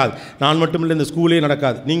ஆலையே நடக்காது. நான் மட்டும் இல்லை, இந்த ஸ்கூலே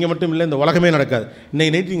நடக்காது. நீங்கள் மட்டும் இல்லை, இந்த உலகமே நடக்காது.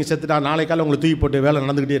 இன்றைக்கி நைட்டு நீங்கள் செத்துட்டா நாளை காலை உங்களை தூக்கி போட்டு வேலை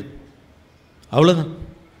நடந்துக்கிட்டே இருக்கு. அவ்வளோதான்.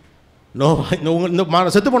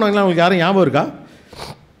 இந்த செத்து போனவங்களாம் உங்களுக்கு யாரும் ஞாபகம் இருக்கா?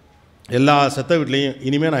 எல்லா செத்த வீட்லேயும்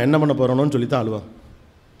இனிமேல் நான் என்ன பண்ண போகிறேன்னு சொல்லி தான் அழுவாங்க.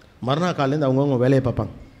 மறுநாள் காலையிலேருந்து அவங்கவுங்க வேலையை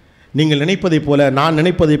பார்ப்பாங்க. நீங்கள் நினைப்பதைப் போல, நான்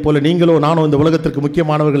நினைப்பதைப் போல நீங்களோ நானோ இந்த உலகத்திற்கு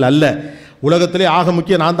முக்கியமானவர்கள் அல்ல. உலகத்திலே ஆக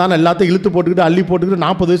முக்கியம் நான் தான். எல்லாத்தையும் இழுத்து போட்டுக்கிட்டு அள்ளி போட்டுக்கிட்டு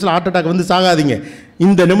 40 வயசில் ஹார்ட் அட்டாக் வந்து சாகாதீங்க.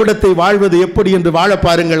 இந்த நிமிடத்தை வாழ்வது எப்படி என்று வாழ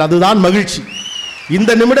பாருங்கள், அதுதான் மகிழ்ச்சி.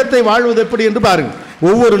 இந்த நிமிடத்தை வாழ்வது எப்படி என்று பாருங்கள்.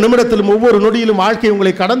 ஒவ்வொரு நிமிடத்திலும் ஒவ்வொரு நொடியிலும் வாழ்க்கை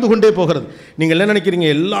உங்களை கடந்து கொண்டே போகிறது. நீங்கள் என்ன நினைக்கிறீங்க?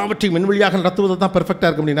 எல்லாவற்றையும் மின்வழியாக நடத்துவது தான் பெர்ஃபெக்டாக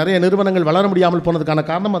இருக்க முடியும். நிறைய நிறுவனங்கள் வளர முடியாமல் போனதுக்கான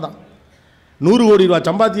காரணமாக தான் 100 கோடி ரூபா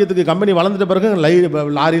சம்பாத்தியத்துக்கு கம்பெனி வளர்ந்துட்ட பிறகு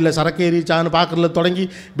லாரியில் சரக்கு ஏறிச்சான்னு பார்க்குறதுல தொடங்கி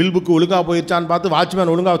பில் புக்கு ஒழுங்காக போயிடுச்சான்னு பார்த்து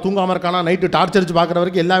வாட்ச்மேன் ஒழுங்காக தூங்காமல் இருக்கானா நைட்டு டார்ச்சர் அடிச்சு பார்க்குற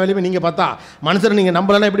வரைக்கும் எல்லா வேலையுமே நீங்கள் பார்த்தா மனுஷரை நீங்கள்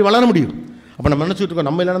நம்பலன்னா எப்படி வளர முடியும்? அப்போ நம்ம நினச்சிட்டு இருக்கோம்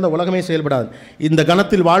நம்ம இல்லைன்னா உலகமே செயல்படாது. இந்த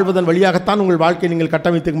கணத்தில் வாழ்வதன் வழியாகத்தான் உங்கள் வாழ்க்கையை நீங்கள்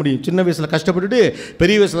கட்டமைத்துக்க முடியும். சின்ன வயசில் கஷ்டப்பட்டுட்டு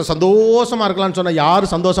பெரிய வயசில் சந்தோஷமாக இருக்கலாம்னு சொன்னால்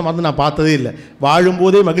யாரும் சந்தோஷமாக இருந்து நான் பார்த்ததே இல்லை.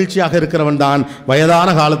 வாழும்போதே மகிழ்ச்சியாக இருக்கிறவன் தான்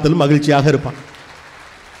வயதான காலத்திலும் மகிழ்ச்சியாக இருப்பான்.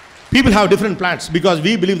 People have different plans because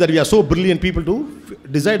we believe that we are so brilliant people to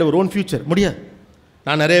decide our own future. முடியாது.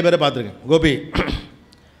 நான் நிறைய பேரை பார்த்துருக்கேன். கோபி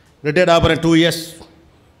ரிட்டையர்ட் ஆகிறேன் 2 years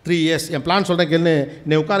 3 years என் பிளான் சொல்கிறேன் கேள்வி.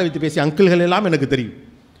 என்னை உட்கார வைத்து பேசி அங்கிள்கள் எல்லாம் எனக்கு தெரியும்.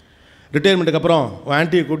 ரிட்டையர்மெண்ட்டுக்கு அப்புறம்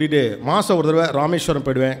ஆன்ட்டியை கூட்டிகிட்டு மாதம் ஒரு தடவை ராமேஸ்வரம்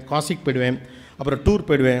போயிடுவேன், காசிக்கு போயிடுவேன், அப்புறம் டூர்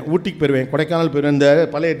போயிடுவேன், ஊட்டிக்கு போயிடுவேன், கொடைக்கானல் போயிடுவேன். இந்த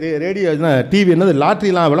பழைய ரேடியோ டிவி என்னது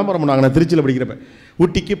லாட்ரிலாம் விளம்பரம் பண்ணாங்க நான் திருச்சியில் படிக்கிறப்ப.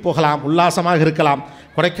 ஊட்டிக்கு போகலாம், உல்லாசமாக இருக்கலாம்,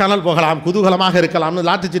 கொடைக்கானல் போகலாம், குதூகலமாக இருக்கலாம்னு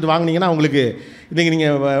லாட்ரி சீட்டு வாங்கினீங்கன்னா உங்களுக்கு இன்றைக்கி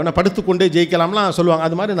நீங்கள் படுத்துக்கொண்டே ஜெயிக்கலாம்லாம் சொல்லுவாங்க.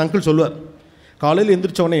 அது மாதிரி அந்த அங்கிள் சொல்லுவார். காலையில்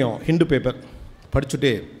எந்திரிச்சோடனையும் ஹிண்டு பேப்பர்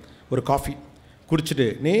படிச்சுட்டு ஒரு காஃபி குடிச்சிட்டு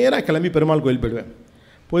நேராக கிளம்பி பெருமாள் கோயில் போயிடுவேன்.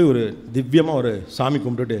 போய் ஒரு திவ்யமாக ஒரு சாமி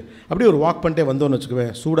கும்பிட்டுட்டு அப்படியே ஒரு வாக் பண்ணிட்டே வந்தோன்னு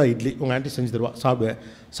வச்சுக்குவேன். சூடாக இட்லி உங்கள் ஆண்டி செஞ்சு தருவா, சாப்பிடுவேன்.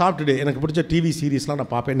 சாப்பிட்டுட்டு எனக்கு பிடிச்ச டிவி சீரீஸ்லாம்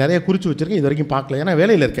நான் பார்ப்பேன். நிறைய குறித்து வச்சுருக்கேன், இது வரைக்கும் பார்க்கல. ஏன்னா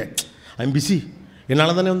வேலையில் இருக்கேன், ஐம் பிஸி.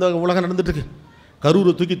 என்னால் தானே வந்து உலகம் நடந்துட்டுருக்கு.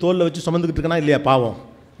 கரூரை தூக்கி தோலில் வச்சு சுமந்துக்கிட்டு இருக்கேனா இல்லையா? பாவம்,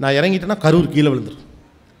 நான் இறங்கிட்டேன்னா கரூர் கீழே விழுந்துடும்.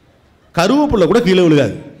 கருவேப்புள்ள கூட கீழே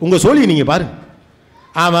விழுகாது. உங்கள் சோழியை நீங்கள் பாருங்கள்.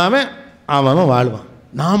 அவன் வாழ்வான்.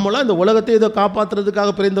 நாமெல்லாம் இந்த உலகத்தை ஏதோ காப்பாற்றுறதுக்காக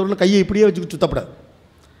பிறந்தவர்கள் கையை இப்படியே வச்சுக்கிட்டு சுத்தப்படாது.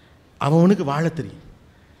 அவனுக்கு வாழ தெரியும்.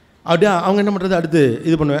 அப்படியே அவங்க என்ன பண்ணுறது, அடுத்து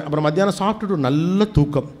இது பண்ணுவேன். அப்புறம் மத்தியானம் சாப்பிட்டுட்டு ஒரு நல்ல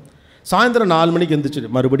தூக்கம். சாயந்தரம் 4 மணிக்கு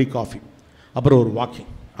எழுந்திரிச்சிட்டு மறுபடி காஃபி, அப்புறம் ஒரு வாக்கிங்,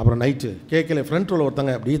 அப்புறம் நைட்டு கேட்கல ஃப்ரண்ட் ரோவில்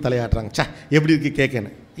ஒருத்தங்க அப்படியே தலையாட்டுறாங்க. எப்படி இருக்குது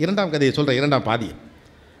கேட்கன்னு. 2ஆம் கதையை சொல்கிறேன், 2ஆம் பாதியை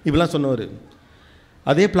இப்படிலாம் சொன்னவர்.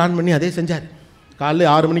 அதே பிளான் பண்ணி அதே செஞ்சார்.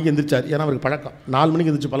 காலையில் 6 மணிக்கு எழுந்திரிச்சார். ஏன்னா அவருக்கு பழக்கம் 4 மணிக்கு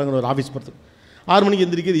எழுந்திரிச்சு பழகின ஒரு ஆஃபீஸ் போகிறது. 6 மணிக்கு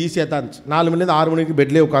எழுந்திரிக்கிறது ஈஸியாக தான் இருந்துச்சு. 4 மணிலேருந்து 6 மணிக்கு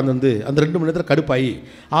பெட்லேயே உட்காந்து அந்த 2 மணி நேரத்தில் கடுப்பாகி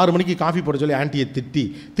 6 மணிக்கு காஃபி போட சொல்லி ஆன்ட்டியை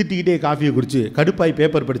திட்டிக்கிட்டே காஃபியை குடிச்சு கடுப்பாகி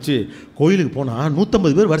பேப்பர் படித்து கோயிலுக்கு போனால்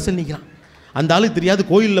 150 பேர் வரிசையில் நிற்கிறான். அந்த ஆளுக்கு தெரியாது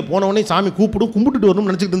கோயிலில் போனவொடனே சாமி கும்பிட்டுட்டு வரணும்னு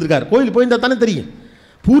நினச்சிக்கிட்டு இருந்திருக்காரு. கோயில் போயிருந்தால் தானே தெரியும்.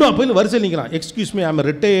 பூரா பேர் வரிசையில் நிற்கிறான். Excuse me, I'm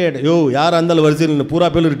retired. யாராக இருந்தாலும் வரிசையில் இல்லை, பூரா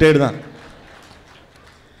பேர் ரிட்டையர்டு தான்.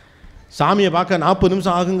 சாமியை பார்க்க 40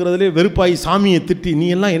 நிமிஷம் ஆகுங்கிறதுலே வெறுப்பாய் சாமியை திட்டி, நீ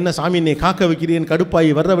எல்லாம் என்ன சாமி என்னை காக்க வைக்கிறேன்னு கடுப்பாய்,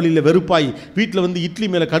 வர்ற வழியில் வெறுப்பாய், வீட்டில் வந்து இட்லி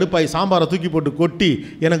மேலே கடுப்பாய் சாம்பாரை தூக்கி போட்டு கொட்டி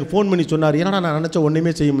எனக்கு ஃபோன் பண்ணி சொன்னார். ஏன்னா நான் நினச்ச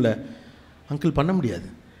ஒன்றுமே செய்யும்ல. அங்கிள் பண்ண முடியாது.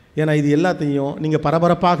 ஏன்னா இது எல்லாத்தையும் நீங்கள்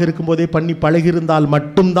பரபரப்பாக இருக்கும்போதே பண்ணி பழகியிருந்தால்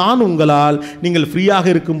மட்டும்தான் உங்களால் நீங்கள் ஃப்ரீயாக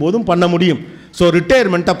இருக்கும்போதும் பண்ண முடியும். ஸோ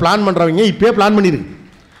ரிட்டையர்மெண்ட்டை பிளான் பண்ணுறவங்க இப்போயே பிளான் பண்ணிடுங்க.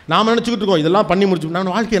 நாம் நினச்சிக்கிட்டு இருக்கோம் இதெல்லாம் பண்ணி முடிச்சு.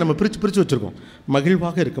 நான் வாழ்க்கையை நம்ம பிரித்து வச்சுருக்கோம்.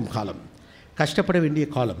 மகிழ்வாக இருக்கும் காலம், கஷ்டப்பட வேண்டிய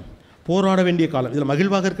காலம், போராட வேண்டிய காலம், இதில்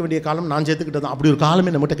மகிழ்வாக இருக்க வேண்டிய காலம் நான் சேர்த்துக்கிட்டது தான். அப்படி ஒரு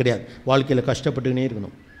காலமே நம்மகிட்ட கிடையாது. வாழ்க்கையில் கஷ்டப்பட்டுக்கினே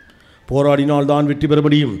இருக்கணும். போராடினால் தான் வெற்றி பெற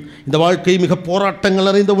முடியும். இந்த வாழ்க்கை மிக போராட்டங்கள்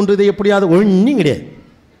நிறைந்த ஒன்று. இதை எப்படியாவது ஒன்றும் கிடையாது.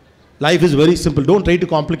 Life is very simple. Don't try to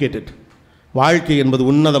complicate it. வாழ்க்கை என்பது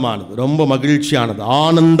உன்னதமானது, ரொம்ப மகிழ்ச்சியானது,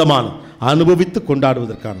 ஆனந்தமானது, அனுபவித்து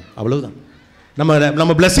கொண்டாடுவதற்கானது. அவ்வளவுதான்.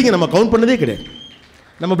 நம்ம பிளெஸ்ஸிங்கை நம்ம கவுண்ட் பண்ணதே கிடையாது.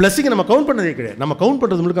 நம்ம கவுண்ட்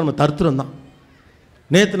பண்ணுறது முழுக்க நம்ம தருத்திரம் தான்.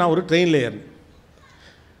 நேற்று நான் ஒரு ட்ரெயினில் ஏறினேன்.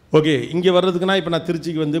 ஓகே, இங்கே வர்றதுக்குன்னா இப்போ நான்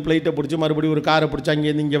திருச்சிக்கு வந்து ஃப்ளைட்டை பிடிச்சி மறுபடியும் ஒரு காரை பிடிச்சி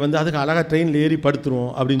அங்கேருந்து இங்கே வந்து அதுக்கு அழகாக ட்ரெயினில் ஏறி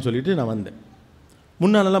படுத்துருவோம் அப்படின்னு சொல்லிட்டு நான் வந்தேன்.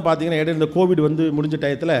 முன்னாலெல்லாம் பார்த்தீங்கன்னா இடையில இந்த கோவிட் வந்து முடிஞ்ச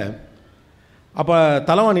டயத்தில் அப்போ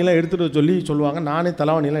தலைவாணிலாம் எடுத்துகிட்டு சொல்லுவாங்க. நானே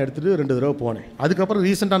தலைவாணிலாம் எடுத்துகிட்டு 2 தடவை போனேன். அதுக்கப்புறம்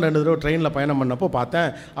ரீசெண்டாக 2 தடவை ட்ரெயினில் பயணம் பண்ணப்போ பார்த்தேன்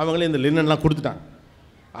அவங்களே இந்த லினன்லாம் கொடுத்துட்டாங்க.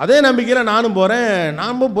 அதே நம்பிக்கையில் நானும் போகிறேன்.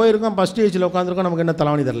 நாமும் போயிருக்கோம், ஃபஸ்ட் ஏஜில் உட்காந்துருக்கோம். நமக்கு என்ன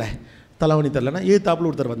தலைவாணி தரலன்னா ஏத்தாப்பில்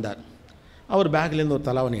ஒருத்தர் வந்தார். அவர் பேக்லேருந்து ஒரு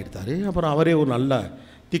தலைவாணி எடுத்தார். அப்புறம் அவரே ஒரு நல்ல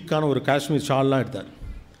திக்கான ஒரு காஷ்மீர் ஷால்லாம்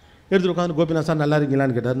எடுத்துகிட்டு உட்காந்து கோபிநாத் சார் நல்லா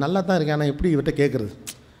இருக்கீங்களான்னு கேட்டார். நல்லா தான் இருக்கேன். ஆனால் எப்படி இவர்கிட்ட கேட்குறது?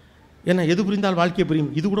 ஏன்னா எது புரிந்தால் வாழ்க்கையை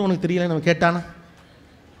புரியும். இது கூட உனக்கு தெரியல நம்ம கேட்டானா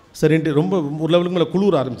சரின்ட்டு ரொம்ப ஒரு லெவலுக்கு மேலே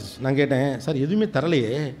குளிர ஆரம்பிச்சிச்சு. நான் கேட்டேன், சார் எதுவுமே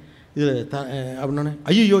தரலையே இது அப்படின்னே.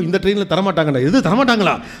 ஐயோ இந்த ட்ரெயினில் தரமாட்டாங்கண்ணா. எது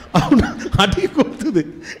தரமாட்டாங்களா அப்படின்னு அடி கொடுத்துது.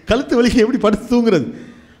 கழுத்து வலிக்கு எப்படி படுத்து தூங்குறது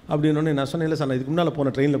அப்படின்னோடனே நான் சொன்னேன், இல்லை சார் நான் இதுக்கு முன்னால்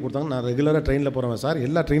போன ட்ரெயினில் கொடுத்தாங்க, நான் ரெகுலராக ட்ரெயினில் போகிறேன் சார்.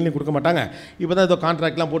 எல்லா ட்ரெயின்லையும் கொடுக்க மாட்டாங்க, இப்போ தான் ஏதோ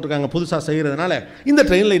கான்ட்ராக்ட்லாம் போட்டிருக்காங்க புதுசாக செய்கிறதுனால இந்த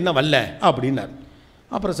ட்ரெயினில் இன்னும் வரல அப்படின்னார்.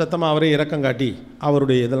 அப்புறம் சத்தமாக அவரே இறக்கம் காட்டி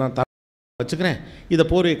அவருடைய இதெல்லாம் வச்சுக்கிறேன், இதை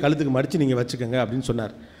போர்வை கழுத்துக்கு மடித்து நீங்கள் வச்சுக்கோங்க அப்படின்னு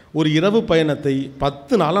சொன்னார். ஒரு இரவு பயணத்தை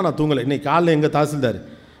 10 நாளாக நான் தூங்கலை. இன்னைக்கு காலைல எங்கள் தாசில்தார்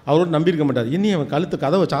அவரோட நம்பியிருக்க மாட்டார். இன்னும் அவன் கழுத்து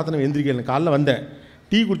கதவை சாத்தனை எந்திரிக்கல. காலைல வந்தேன்,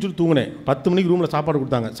 டீ குடிச்சிட்டு தூங்கினேன். 10 மணிக்கு ரூமில் சாப்பாடு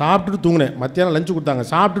கொடுத்தாங்க, சாப்பிட்டுட்டு தூங்கினேன். மத்தியானம் லஞ்சு கொடுத்தாங்க,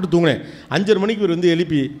 சாப்பிட்டுட்டு தூங்கினேன். 5:30 மணிக்கு இவர் வந்து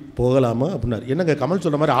எழுப்பி போகலாமா அப்படின்னார். என்னங்க கமல்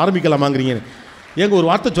சொல்கிற மாதிரி ஆரம்பிக்கலாமாங்கிறீங்க? ஏங்க ஒரு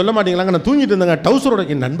வார்த்தை சொல்ல மாட்டீங்களாங்க? நான் தூங்கிட்டு இருந்தேங்க, டவுசரோட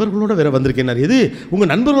என் நண்பர்களோட வேறு வந்திருக்கேன். எது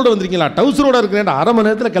உங்கள் நண்பர்களோட வந்திருக்கீங்களா? டவுசரோட இருக்கிறேன். 1/2 மணி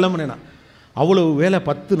நேரத்தில் கிளம்புனேண்ணா. அவ்வளோ வேலை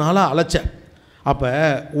 10 நாளாக அழைச்சேன். அப்போ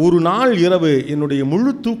ஒரு நாள் இரவு என்னுடைய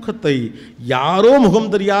முழு தூக்கத்தை யாரோ முகம்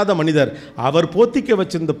தெரியாத மனிதர் அவர் போத்திக்க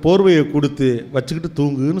வச்சிருந்த போர்வையை கொடுத்து வச்சுக்கிட்டு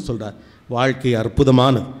தூங்குன்னு சொல்கிறார். வாழ்க்கை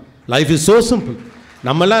அற்புதமானது. Life is so simple.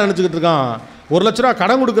 நம்மெல்லாம் நினச்சிக்கிட்டு இருக்கோம் 1 லட்ச ரூபா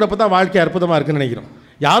கடன் கொடுக்குறப்ப தான் வாழ்க்கை அற்புதமாக இருக்குன்னு நினைக்கிறோம்.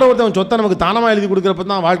 யாரோ ஒருத்தவன் சொத்தை நமக்கு தானமாக எழுதி கொடுக்குறப்ப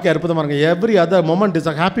தான் வாழ்க்கை அற்புதமாக இருக்கும். Every other moment is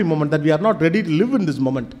a happy moment that we are not ready to live in this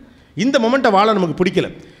moment. இந்த மொமெண்ட்டை வாழ நமக்கு பிடிக்கல.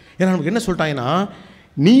 ஏன்னா நமக்கு என்ன சொல்லிட்டாங்கன்னா,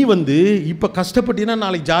 நீ வந்து இப்போ கஷ்டப்பட்டீங்கன்னா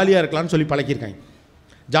நாளைக்கு ஜாலியாக இருக்கலாம்னு சொல்லி பழக்கியிருக்காங்க.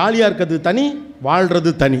 ஜாலியாக இருக்கிறது தனி, வாழ்கிறது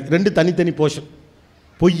தனி. 2 தனித்தனி போர்ஷன்.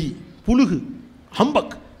 பொய், புழுகு,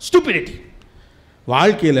 ஹம்பக், ஸ்டூபிடிட்டி.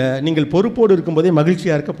 வாழ்க்கையில் நீங்கள் பொறுப்போடு இருக்கும்போதே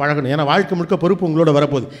மகிழ்ச்சியாக இருக்க பழகணும். ஏன்னா வாழ்க்கை முழுக்க பொறுப்பு உங்களோட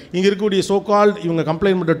வரப்போகுது. இங்கே இருக்கக்கூடிய சோகால் இவங்க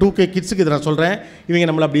கம்ப்ளைண்ட் பண்ணுற 2K கிட்ஸுக்கு இதை நான் சொல்கிறேன். இவங்க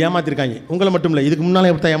நம்மளை அப்படி ஏமாற்றிருக்காங்க. உங்களை மட்டும் இல்லை, இதுக்கு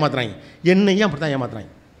முன்னாலே அப்படி தான் ஏமாத்துறாங்க. என்னையும் அப்படி தான்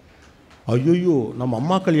ஏமாத்துறாங்க. ஐயோ நம்ம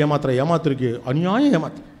அம்மாக்கள் ஏமாத்துறதுக்கு அநியாயம்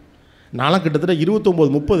ஏமாத்து. நான்லாம் கிட்டத்தட்ட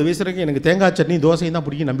 29-30 வயசு வரைக்கும் எனக்கு தேங்காய் சட்னி தோசையும் தான்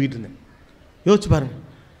பிடிக்கும் நம்பிக்கிட்டு இருந்தேன். யோசிச்சு பாருங்கள்,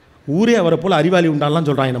 ஊரே அவரை போல் அறிவாளி உண்டாலாம்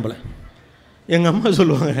சொல்கிறாங்க நம்மளை. எங்கள் அம்மா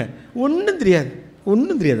சொல்லுவாங்க, ஒன்றும் தெரியாது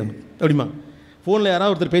அப்படிமா. ஃபோனில்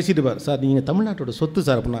யாராவது ஒருத்தர் பேசிட்டு பார், சார் நீங்கள் தமிழ்நாட்டோட சொத்து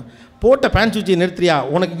சார் அப்படின்னா, போட்ட பேண்ட் சூச்சியை நிறுத்துறியா,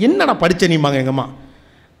 உனக்கு என்னடா படித்த நீம்பாங்க எங்கள் அம்மா.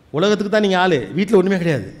 உலகத்துக்கு தான் நீங்கள் ஆள், வீட்டில் ஒன்றுமே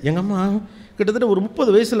கிடையாது. எங்கள் அம்மா கிட்டத்தட்ட ஒரு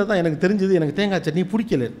 30 வயசில் தான் எனக்கு தெரிஞ்சது எனக்கு தேங்காய் சட்னி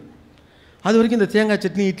பிடிக்கல. அது வரைக்கும் இந்த தேங்காய்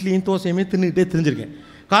சட்னி இட்லியும் தோசையுமே தின்னுக்கிட்டே தெரிஞ்சிருக்கேன்.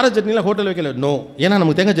 கார சட்னிலாம் ஹோட்டல் வைக்கல, நோ, ஏன்னா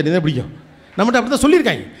நமக்கு தேங்காய் சட்னி தான் பிடிக்கும். நம்மகிட்ட அப்படி தான்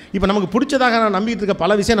சொல்லியிருக்காங்க. இப்போ நமக்கு பிடிச்சதாக நான் நம்பிக்கிட்டு இருக்க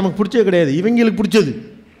பல விஷயம் நமக்கு பிடிச்சது கிடையாது, இவங்களுக்கு பிடிச்சது.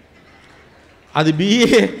 அது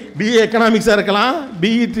பிஏ எக்கனாமிக்ஸாக இருக்கலாம்,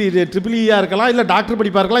 BE EEE இருக்கலாம், இல்லை டாக்டர்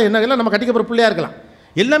படிப்பாக இருக்கலாம், என்ன நம்ம கட்டிக்கப்புற பிள்ளையாக இருக்கலாம்.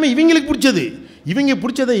 எல்லாமே இவங்களுக்கு பிடிச்சது. இவங்க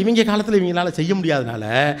பிடிச்சதை இவங்க காலத்தில் இவங்களால் செய்ய முடியாதனால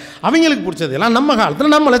அவங்களுக்கு பிடிச்சது எல்லாம் நம்ம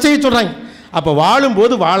காலத்தில் நம்மளை செய்ய சொல்கிறாங்க. அப்போ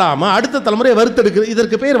வாழும்போது வாழாமல் அடுத்த தலைமுறையை வறுத்தெடுக்குது.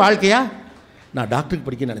 இதற்கு பேர் வாழ்க்கையா? நான் டாக்டருக்கு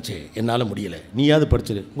படிக்க நினச்சேன், என்னால் முடியலை, நீயாவது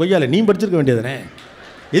படிச்சிரு. கொய்யால நீ படிச்சிருக்க வேண்டியதுனே,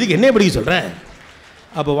 எதுக்கு என்ன படிக்க சொல்கிறேன்?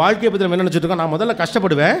 அப்போ வாழ்க்கையை பற்றி நம்ம என்ன நினச்சிட்டு இருக்கோம், நான் முதல்ல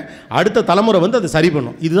கஷ்டப்படுவேன், அடுத்த தலைமுறை வந்து அதை சரி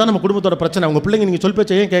பண்ணும். இதுதான் நம்ம குடும்பத்தோட பிரச்சனை. அவங்க பிள்ளைங்க நீங்கள் சொல்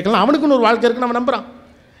பேச்சை ஏன் கேட்கலாம், அவனுக்குன்னு ஒரு வாழ்க்கை இருக்குது நம்ம நம்புகிறான்.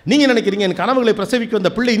 நீங்கள் நினைக்கிறீங்க என் கனவுகளை பிரசவிக்க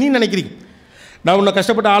வந்த பிள்ளை நீ நினைக்கிறீங்க நான் உன்னை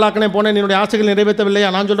கஷ்டப்பட்டு ஆளாக்கினே போனேன், என்னுடைய ஆசைகள் நிறைவேற்றவில்லையா,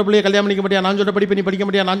 நான் சொல்கிற பிள்ளையை கல்யாணம் பண்ணிக்க மாட்டியா, நான் சொல்கிற படிப்பை நீ படிக்க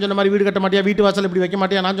மாட்டியா, நான் சொன்ன மாதிரி வீடு கட்ட மாட்டியா, வீட்டு வாசல் இப்படி வைக்க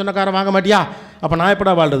மாட்டியா, நான் சொன்ன காரை வாங்க மாட்டியா, அப்போ நான்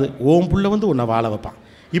எப்படா வாழ்றது? ஓம் பிள்ளை வந்து உன்னை வாழ வைப்பான்.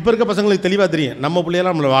 இப்போ இருக்க பசங்களுக்கு தெளிவாக தெரியும், நம்ம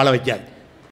பிள்ளையெல்லாம் நம்மளை வாழ வைக்காது.